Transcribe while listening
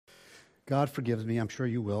God forgives me. I'm sure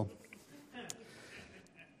you will.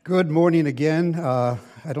 Good morning again. I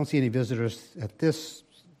don't see any visitors at this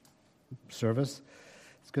service.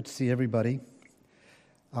 It's good to see everybody.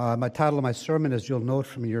 My title of my sermon, as you'll note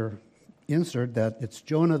from your insert, that it's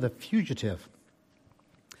Jonah the Fugitive.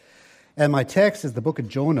 And my text is the book of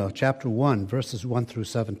Jonah, chapter 1, verses 1 through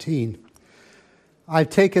 17. I've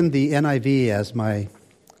taken the NIV as my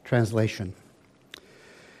translation.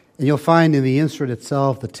 And you'll find in the insert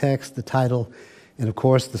itself the text, the title, and of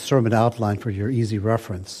course the sermon outline for your easy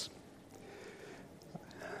reference.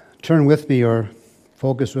 Turn with me or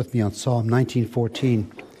focus with me on Psalm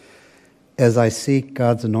 19:14 as I seek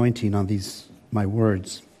God's anointing on these my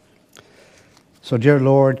words. So, dear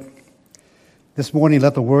Lord, this morning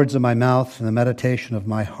let the words of my mouth and the meditation of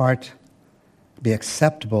my heart be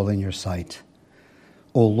acceptable in your sight,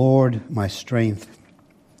 O Lord, my strength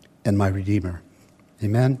and my Redeemer.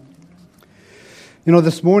 Amen. You know,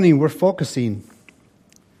 this morning we're focusing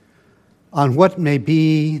on what may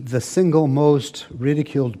be the single most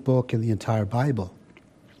ridiculed book in the entire Bible.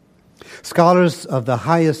 Scholars of the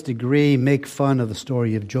highest degree make fun of the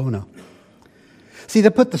story of Jonah. See,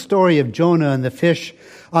 they put the story of Jonah and the fish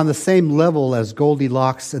on the same level as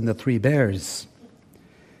Goldilocks and the three bears.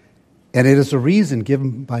 And it is a reason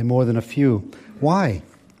given by more than a few. Why?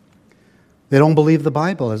 They don't believe the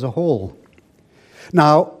Bible as a whole.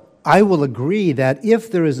 Now, I will agree that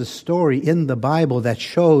if there is a story in the Bible that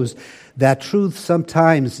shows that truth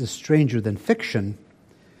sometimes is stranger than fiction,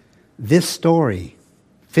 this story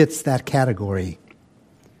fits that category.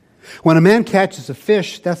 When a man catches a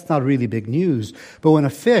fish, that's not really big news. But when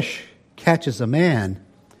a fish catches a man,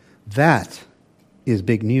 that is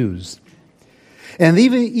big news. And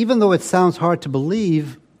even though it sounds hard to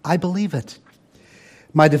believe, I believe it.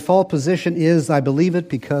 My default position is I believe it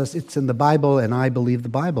because it's in the Bible and I believe the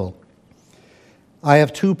Bible. I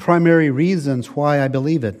have two primary reasons why I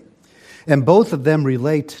believe it, and both of them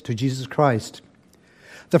relate to Jesus Christ.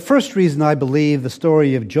 The first reason I believe the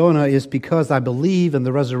story of Jonah is because I believe in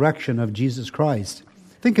the resurrection of Jesus Christ.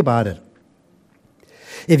 Think about it.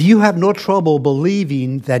 If you have no trouble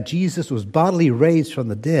believing that Jesus was bodily raised from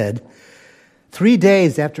the dead 3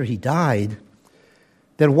 days after he died,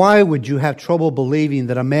 then why would you have trouble believing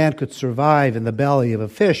that a man could survive in the belly of a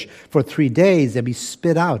fish for 3 days and be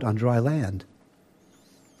spit out on dry land?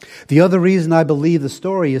 The other reason I believe the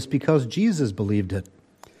story is because Jesus believed it.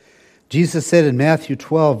 Jesus said in Matthew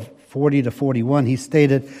 12:40-41, he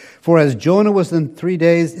stated, "For as Jonah was in 3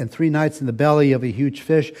 days and 3 nights in the belly of a huge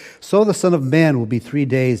fish, so the Son of Man will be 3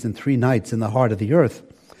 days and 3 nights in the heart of the earth.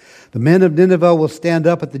 The men of Nineveh will stand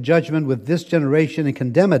up at the judgment with this generation and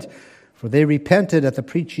condemn it, for they repented at the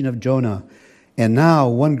preaching of Jonah, and now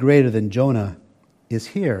one greater than Jonah is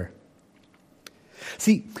here."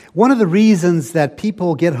 See, one of the reasons that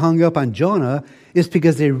people get hung up on Jonah is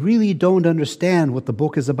because they really don't understand what the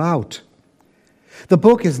book is about. The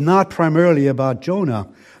book is not primarily about Jonah,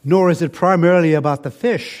 nor is it primarily about the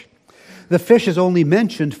fish. The fish is only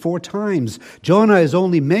mentioned 4 times. Jonah is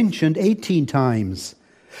only mentioned 18 times.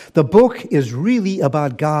 The book is really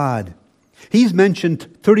about God. He's mentioned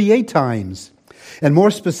 38 times. And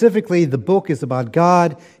more specifically, the book is about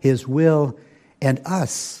God, His will, and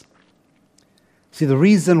us. See, the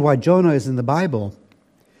reason why Jonah is in the Bible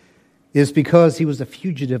is because he was a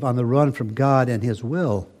fugitive on the run from God and His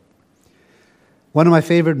will. One of my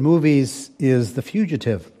favorite movies is The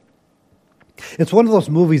Fugitive. It's one of those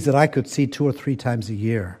movies that I could see 2 or 3 times a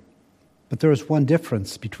year. But there is one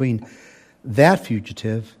difference between that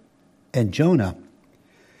fugitive and Jonah.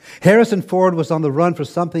 Harrison Ford was on the run for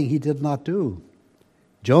something he did not do.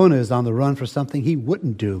 Jonah is on the run for something he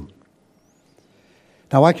wouldn't do.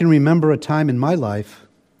 Now, I can remember a time in my life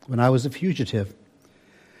when I was a fugitive.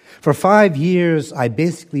 For 5 years, I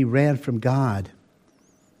basically ran from God.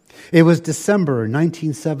 It was December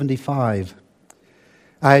 1975.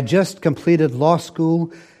 I had just completed law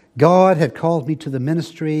school. God had called me to the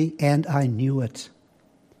ministry, and I knew it.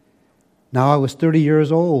 Now I was 30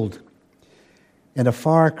 years old, and a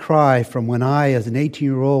far cry from when I, as an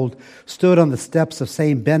 18-year-old, stood on the steps of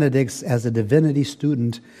St. Benedict's as a divinity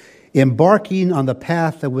student, embarking on the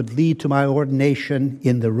path that would lead to my ordination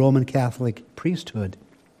in the Roman Catholic priesthood.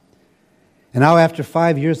 And now, after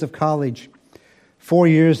 5 years of college, 4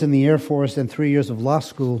 years in the Air Force, and 3 years of law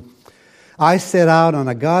school, I set out on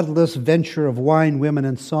a godless venture of wine, women,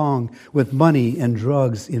 and song with money and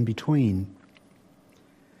drugs in between.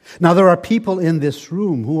 Now, there are people in this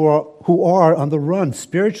room who are on the run,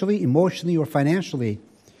 spiritually, emotionally, or financially.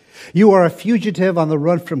 You are a fugitive on the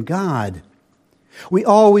run from God. We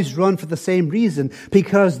always run for the same reason,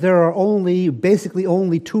 because there are basically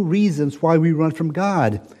only 2 reasons why we run from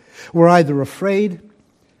God. We're either afraid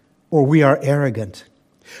or we are arrogant.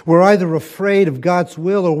 We're either afraid of God's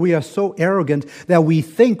will or we are so arrogant that we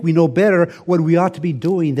think we know better what we ought to be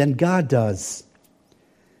doing than God does.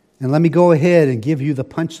 And let me go ahead and give you the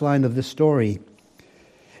punchline of this story.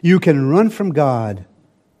 You can run from God,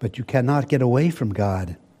 but you cannot get away from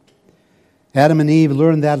God. Adam and Eve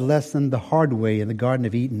learned that lesson the hard way in the Garden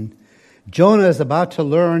of Eden. Jonah is about to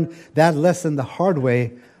learn that lesson the hard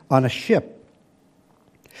way on a ship.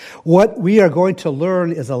 What we are going to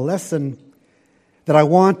learn is a lesson that I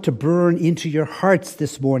want to burn into your hearts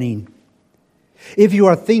this morning. If you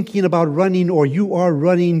are thinking about running or you are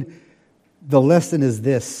running, the lesson is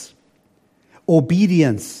this: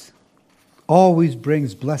 obedience always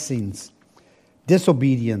brings blessings.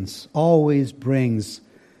 Disobedience always brings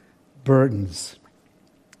burdens.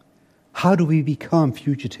 How do we become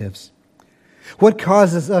fugitives? What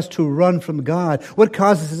causes us to run from God? What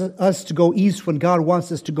causes us to go east when God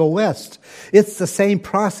wants us to go west? It's the same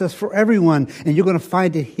process for everyone, and you're going to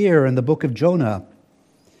find it here in the book of Jonah.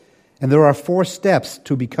 And there are 4 steps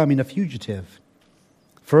to becoming a fugitive.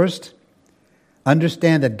 First,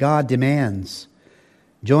 understand that God demands.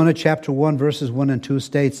 Jonah chapter 1, verses 1 and 2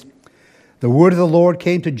 states, "The word of the Lord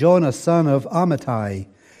came to Jonah, son of Amittai.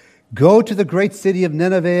 Go to the great city of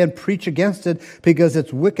Nineveh and preach against it, because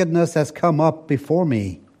its wickedness has come up before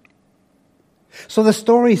me." So the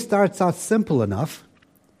story starts out simple enough.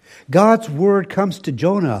 God's word comes to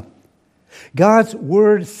Jonah. God's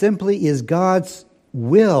word simply is God's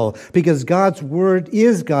will, because God's word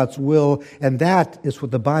is God's will, and that is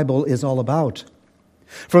what the Bible is all about.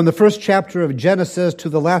 From the first chapter of Genesis to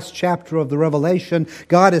the last chapter of the Revelation,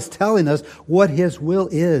 God is telling us what His will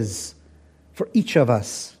is for each of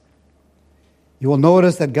us. You will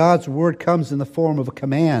notice that God's word comes in the form of a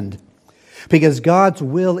command, because God's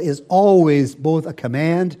will is always both a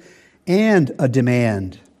command and a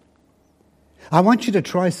demand. I want you to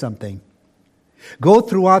try something. Go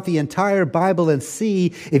throughout the entire Bible and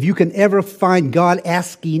see if you can ever find God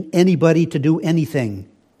asking anybody to do anything.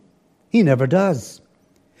 He never does.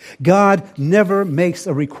 God never makes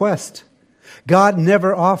a request. God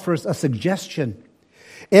never offers a suggestion.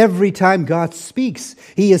 Every time God speaks,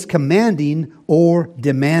 He is commanding or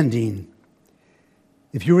demanding.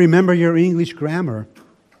 If you remember your English grammar,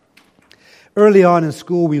 early on in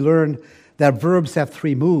school we learned that verbs have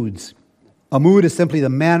 3 moods. A mood is simply the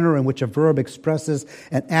manner in which a verb expresses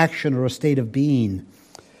an action or a state of being.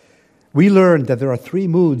 We learned that there are 3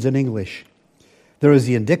 moods in English. There is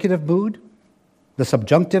the indicative mood, the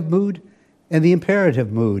subjunctive mood, and the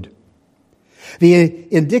imperative mood. The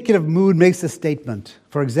indicative mood makes a statement.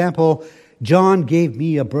 For example, John gave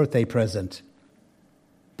me a birthday present.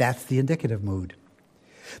 That's the indicative mood.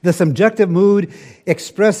 The subjunctive mood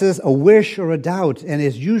expresses a wish or a doubt and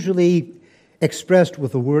is usually expressed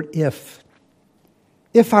with the word if.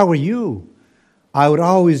 If I were you, I would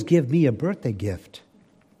always give me a birthday gift.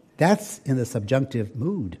 That's in the subjunctive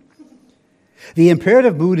mood. The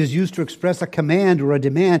imperative mood is used to express a command or a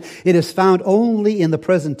demand. It is found only in the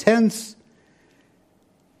present tense.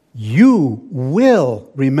 You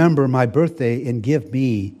will remember my birthday and give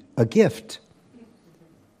me a gift.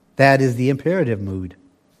 That is the imperative mood.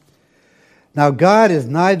 Now, God is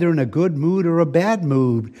neither in a good mood or a bad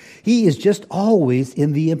mood. He is just always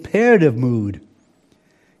in the imperative mood.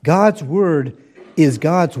 God's word is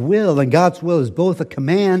God's will, and God's will is both a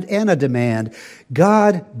command and a demand.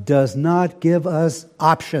 God does not give us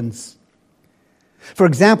options. For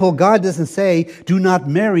example, God doesn't say, do not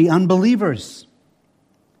marry unbelievers.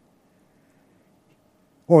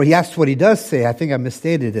 Or that's what He does say. I think I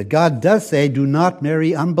misstated it. God does say, do not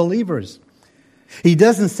marry unbelievers. He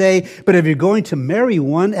doesn't say, but if you're going to marry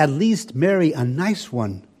one, at least marry a nice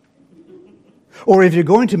one. Or if you're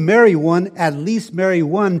going to marry one, at least marry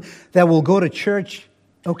one that will go to church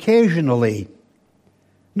occasionally.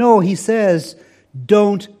 No, He says,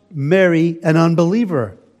 don't marry an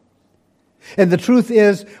unbeliever. And the truth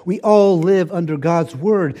is, we all live under God's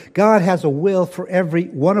word. God has a will for every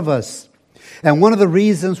one of us. And one of the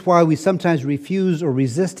reasons why we sometimes refuse or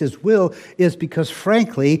resist His will is because,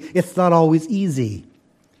 frankly, it's not always easy.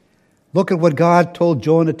 Look at what God told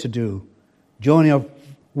Jonah to do. Jonah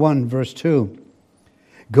 1, verse 2.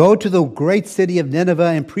 Go to the great city of Nineveh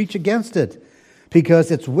and preach against it,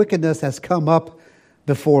 because its wickedness has come up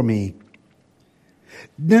before me.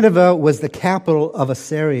 Nineveh was the capital of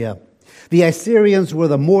Assyria. The Assyrians were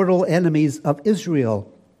the mortal enemies of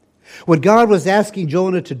Israel. What God was asking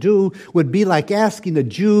Jonah to do would be like asking a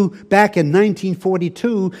Jew back in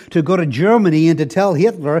 1942 to go to Germany and to tell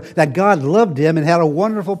Hitler that God loved him and had a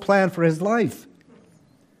wonderful plan for his life.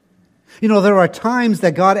 You know, there are times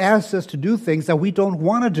that God asks us to do things that we don't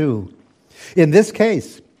want to do. In this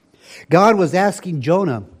case, God was asking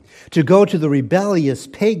Jonah to go to the rebellious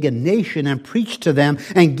pagan nation and preach to them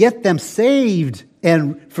and get them saved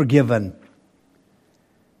and forgiven.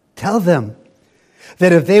 Tell them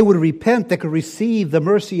that if they would repent, they could receive the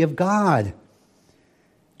mercy of God.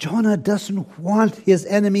 Jonah doesn't want his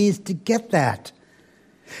enemies to get that.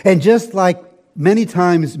 And just like many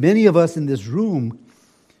times, many of us in this room,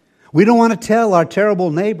 we don't want to tell our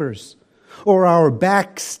terrible neighbors or our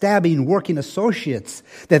backstabbing working associates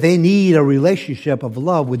that they need a relationship of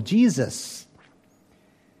love with Jesus.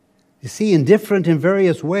 You see, in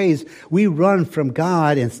various ways, we run from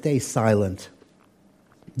God and stay silent.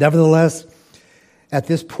 Nevertheless, at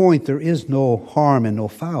this point, there is no harm and no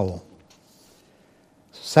foul.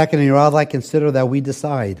 Second, in I'd like to consider that we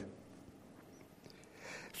decide.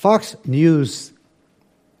 Fox News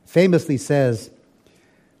famously says,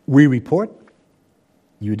 "We report,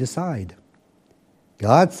 you decide."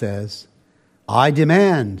 God says, "I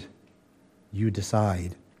demand, you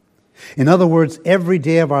decide." In other words, every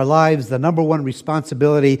day of our lives, the number one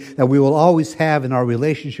responsibility that we will always have in our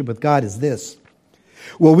relationship with God is this: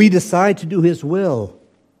 will we decide to do His will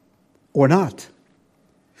or not?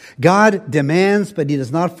 God demands, but He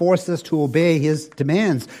does not force us to obey His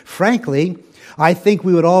demands. Frankly, I think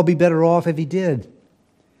we would all be better off if He did.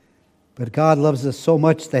 But God loves us so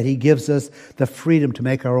much that He gives us the freedom to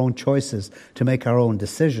make our own choices, to make our own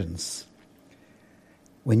decisions.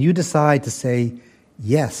 When you decide to say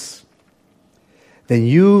yes, then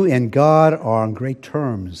you and God are on great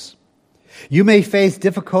terms. You may face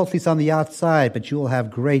difficulties on the outside, but you will have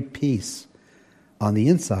great peace on the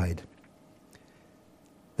inside.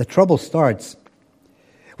 The trouble starts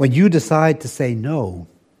when you decide to say no.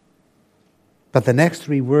 But the next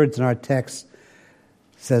three words in our text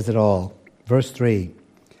says it all. Verse 3,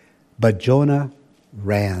 but Jonah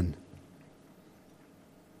ran.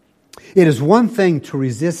 It is one thing to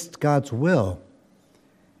resist God's will.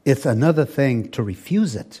 It's another thing to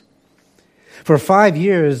refuse it. For 5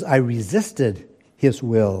 years, I resisted His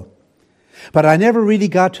will. But I never really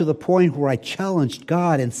got to the point where I challenged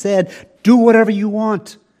God and said, "Do whatever you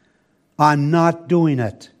want. I'm not doing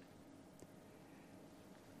it."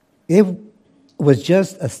 It was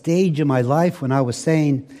just a stage in my life when I was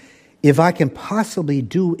saying, if I can possibly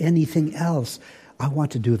do anything else, I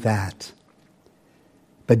want to do that.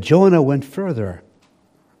 But Jonah went further.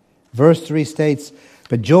 Verse 3 states,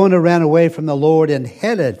 but Jonah ran away from the Lord and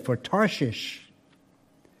headed for Tarshish.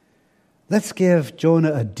 Let's give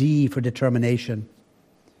Jonah a D for determination.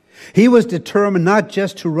 He was determined not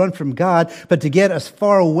just to run from God, but to get as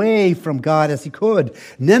far away from God as he could.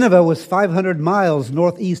 Nineveh was 500 miles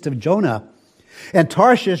northeast of Jonah, and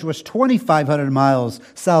Tarshish was 2,500 miles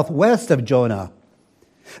southwest of Jonah.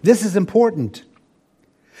 This is important.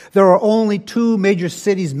 There are only two major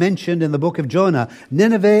cities mentioned in the book of Jonah,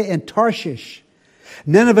 Nineveh and Tarshish.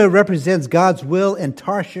 Nineveh represents God's will, and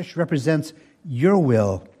Tarshish represents your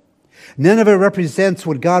will. Nineveh represents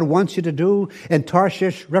what God wants you to do, and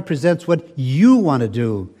Tarshish represents what you want to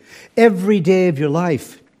do. Every day of your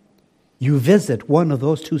life, you visit one of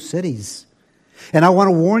those two cities. And I want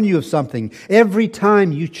to warn you of something. Every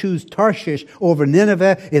time you choose Tarshish over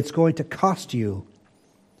Nineveh, it's going to cost you.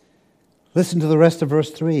 Listen to the rest of verse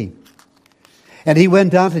 3. And he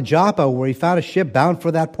went down to Joppa, where he found a ship bound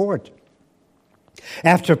for that port.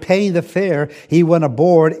 After paying the fare, he went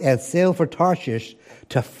aboard and sailed for Tarshish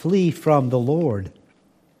to flee from the Lord.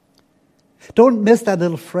 Don't miss that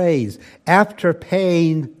little phrase, after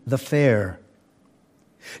paying the fare.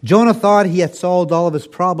 Jonah thought he had solved all of his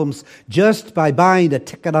problems just by buying a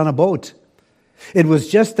ticket on a boat. It was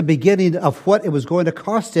just the beginning of what it was going to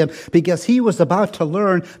cost him, because he was about to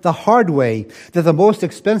learn the hard way that the most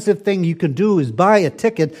expensive thing you can do is buy a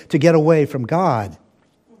ticket to get away from God.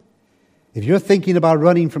 If you're thinking about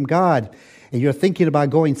running from God and you're thinking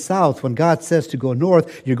about going south when God says to go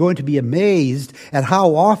north, you're going to be amazed at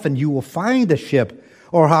how often you will find a ship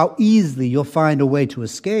or how easily you'll find a way to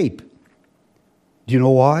escape. Do you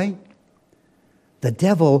know why? The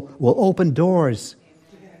devil will open doors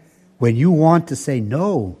when you want to say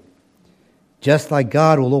no, just like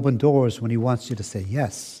God will open doors when He wants you to say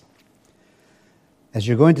yes. As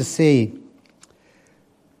you're going to see,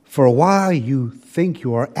 for a while you think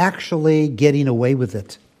you are actually getting away with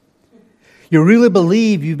it. You really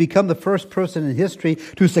believe you've become the first person in history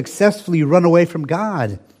to successfully run away from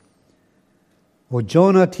God. Well,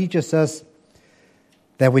 Jonah teaches us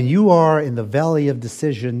that when you are in the valley of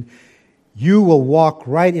decision, you will walk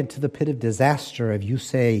right into the pit of disaster if you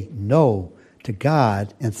say no to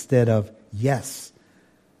God instead of yes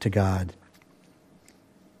to God.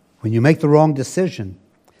 When you make the wrong decision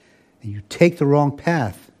and you take the wrong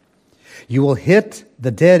path, you will hit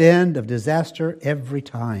the dead end of disaster every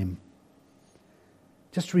time.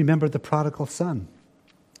 Just remember the prodigal son.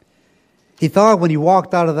 He thought when he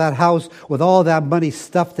walked out of that house with all that money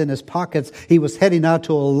stuffed in his pockets, he was heading out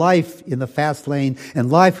to a life in the fast lane, and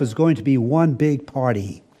life was going to be one big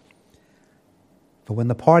party. But when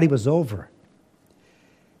the party was over,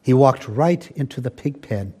 he walked right into the pig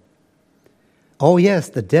pen. Oh yes,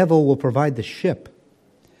 the devil will provide the ship.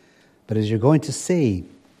 But as you're going to see,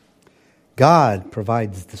 God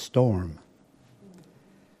provides the storm.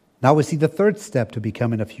 Now we see the third step to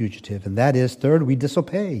becoming a fugitive, and that is, third, we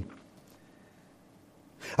disobey.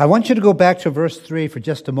 I want you to go back to verse 3 for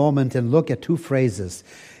just a moment and look at two phrases.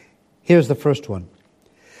 Here's the first one.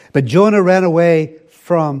 But Jonah ran away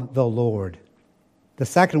from the Lord. The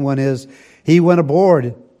second one is, he went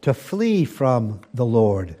aboard to flee from the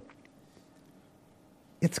Lord.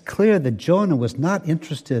 It's clear that Jonah was not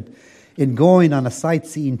interested in going on a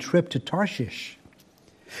sightseeing trip to Tarshish.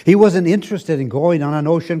 He wasn't interested in going on an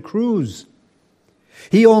ocean cruise.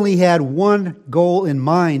 He only had one goal in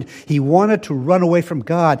mind. He wanted to run away from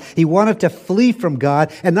God. He wanted to flee from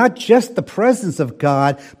God, and not just the presence of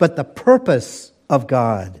God, but the purpose of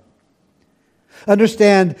God.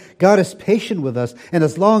 Understand, God is patient with us, and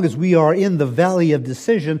as long as we are in the valley of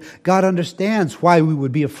decision, God understands why we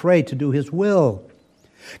would be afraid to do His will.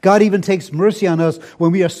 God even takes mercy on us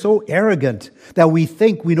when we are so arrogant that we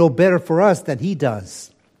think we know better for us than He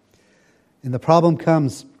does. And the problem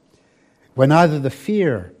comes when either the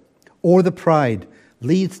fear or the pride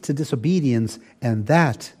leads to disobedience, and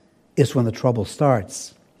that is when the trouble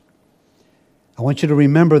starts. I want you to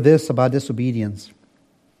remember this about disobedience.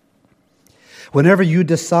 Whenever you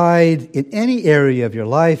decide in any area of your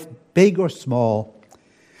life, big or small,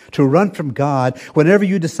 to run from God, whenever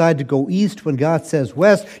you decide to go east when God says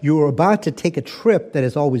west, you are about to take a trip that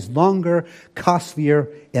is always longer, costlier,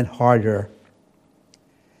 and harder.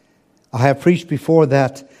 I have preached before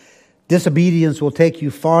that disobedience will take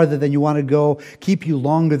you farther than you want to go, keep you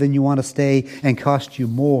longer than you want to stay, and cost you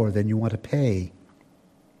more than you want to pay.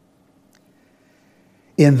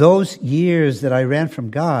 In those years that I ran from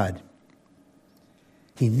God,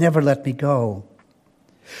 He never let me go.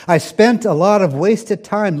 I spent a lot of wasted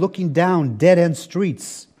time looking down dead-end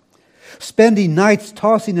streets, spending nights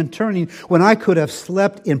tossing and turning when I could have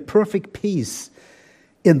slept in perfect peace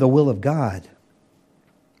in the will of God.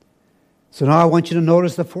 So now I want you to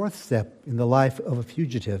notice the fourth step in the life of a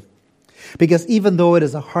fugitive. Because even though it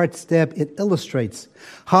is a hard step, it illustrates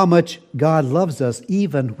how much God loves us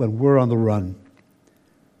even when we're on the run.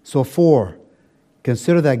 So 4,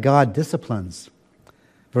 consider that God disciplines.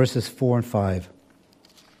 Verses 4 and 5.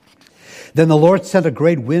 Then the Lord sent a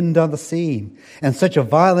great wind on the sea, and such a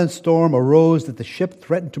violent storm arose that the ship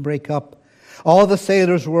threatened to break up. All the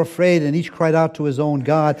sailors were afraid, and each cried out to his own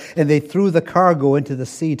God, and they threw the cargo into the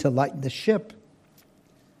sea to lighten the ship.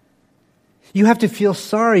 You have to feel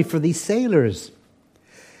sorry for these sailors.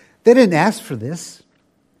 They didn't ask for this.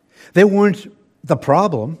 They weren't the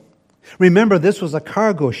problem. Remember, this was a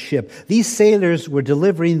cargo ship. These sailors were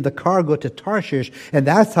delivering the cargo to Tarshish, and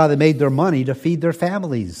that's how they made their money to feed their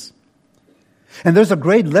families. And there's a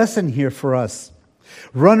great lesson here for us.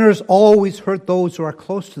 Runners always hurt those who are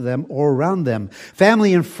close to them or around them.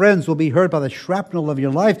 Family and friends will be hurt by the shrapnel of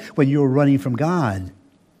your life when you are running from God.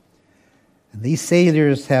 And these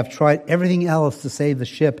sailors have tried everything else to save the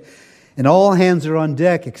ship, and all hands are on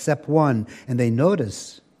deck except one, and they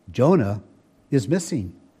notice Jonah is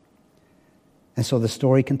missing. And so the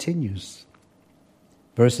story continues.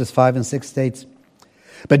 Verses 5 and 6 states,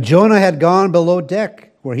 But Jonah had gone below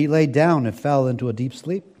deck, where he lay down and fell into a deep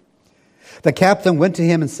sleep. The captain went to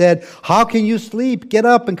him and said, How can you sleep? Get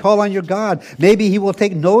up and call on your God. Maybe He will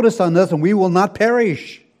take notice on us and we will not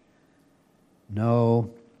perish.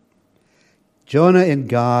 No. Jonah and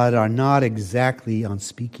God are not exactly on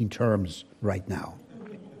speaking terms right now.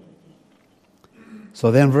 So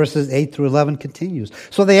then verses 8 through 11 continues.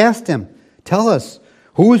 So they asked him, Tell us,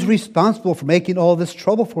 who is responsible for making all this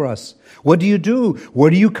trouble for us? What do you do? Where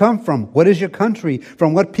do you come from? What is your country?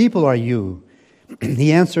 From what people are you?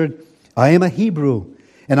 He answered, I am a Hebrew,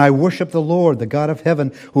 and I worship the Lord, the God of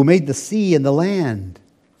heaven, who made the sea and the land.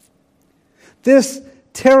 This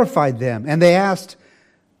terrified them, and they asked,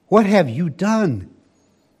 What have you done?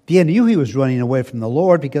 They knew he was running away from the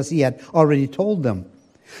Lord because he had already told them.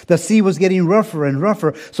 The sea was getting rougher and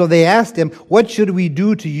rougher, so they asked him, What should we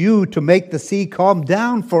do to you to make the sea calm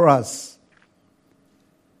down for us?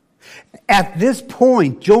 At this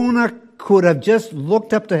point, Jonah could have just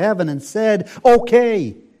looked up to heaven and said,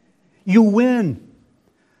 Okay, you win.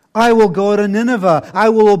 I will go to Nineveh. I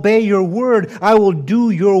will obey your word. I will do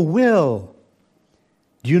your will.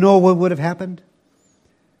 Do you know what would have happened?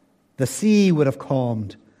 The sea would have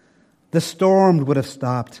calmed. The storm would have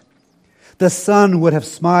stopped. The sun would have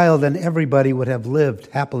smiled, and everybody would have lived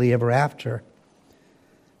happily ever after.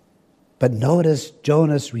 But notice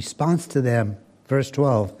Jonah's response to them. Verse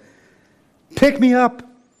 12. Pick me up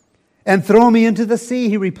and throw me into the sea,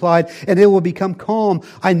 he replied, and it will become calm.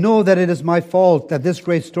 I know that it is my fault that this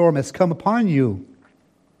great storm has come upon you.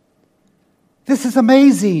 This is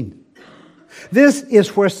amazing. This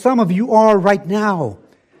is where some of you are right now.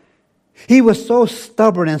 He was so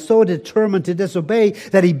stubborn and so determined to disobey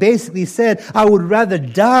that he basically said, I would rather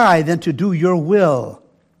die than to do your will.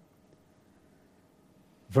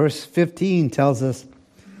 Verse 15 tells us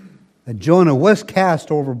that Jonah was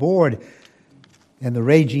cast overboard and the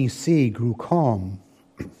raging sea grew calm.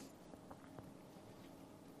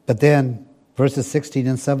 But then verses 16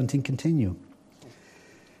 and 17 continue.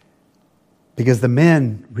 Because the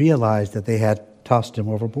men realized that they had tossed him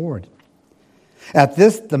overboard. At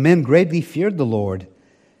this, the men greatly feared the Lord,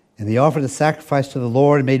 and they offered a sacrifice to the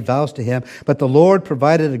Lord and made vows to him. But the Lord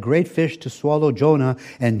provided a great fish to swallow Jonah,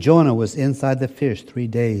 and Jonah was inside the fish 3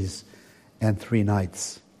 days and 3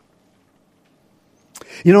 nights.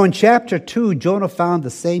 You know, in chapter 2, Jonah found the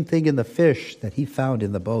same thing in the fish that he found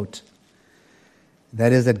in the boat.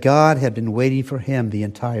 That is, that God had been waiting for him the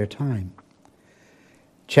entire time.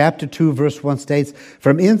 Chapter 2, verse 1 states,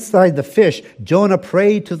 from inside the fish, Jonah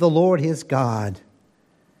prayed to the Lord his God.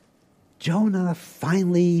 Jonah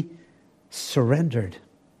finally surrendered.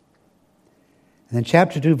 And then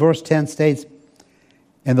chapter 2, verse 10 states,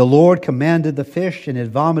 and the Lord commanded the fish, and it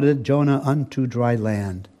vomited Jonah unto dry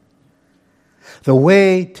land. The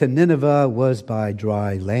way to Nineveh was by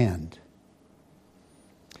dry land.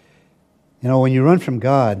 You know, when you run from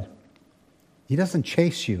God, He doesn't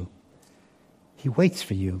chase you. He waits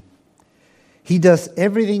for you. He does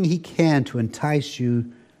everything He can to entice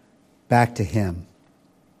you back to Him.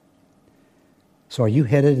 So are you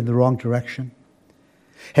headed in the wrong direction?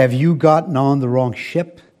 Have you gotten on the wrong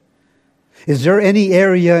ship? Is there any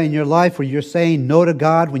area in your life where you're saying no to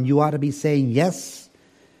God when you ought to be saying yes?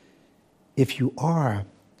 If you are,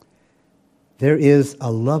 there is a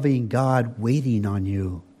loving God waiting on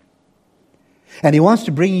you. And He wants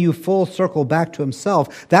to bring you full circle back to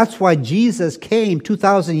Himself. That's why Jesus came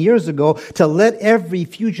 2,000 years ago, to let every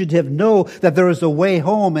fugitive know that there is a way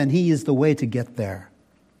home and He is the way to get there.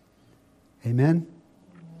 Amen?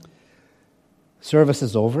 Service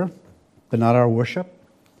is over, but not our worship.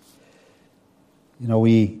 You know,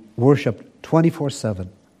 we worship 24/7.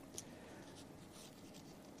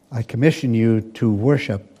 I commission you to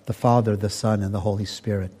worship the Father, the Son, and the Holy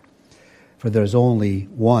Spirit. For there's only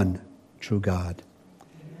one true God.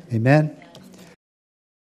 Amen?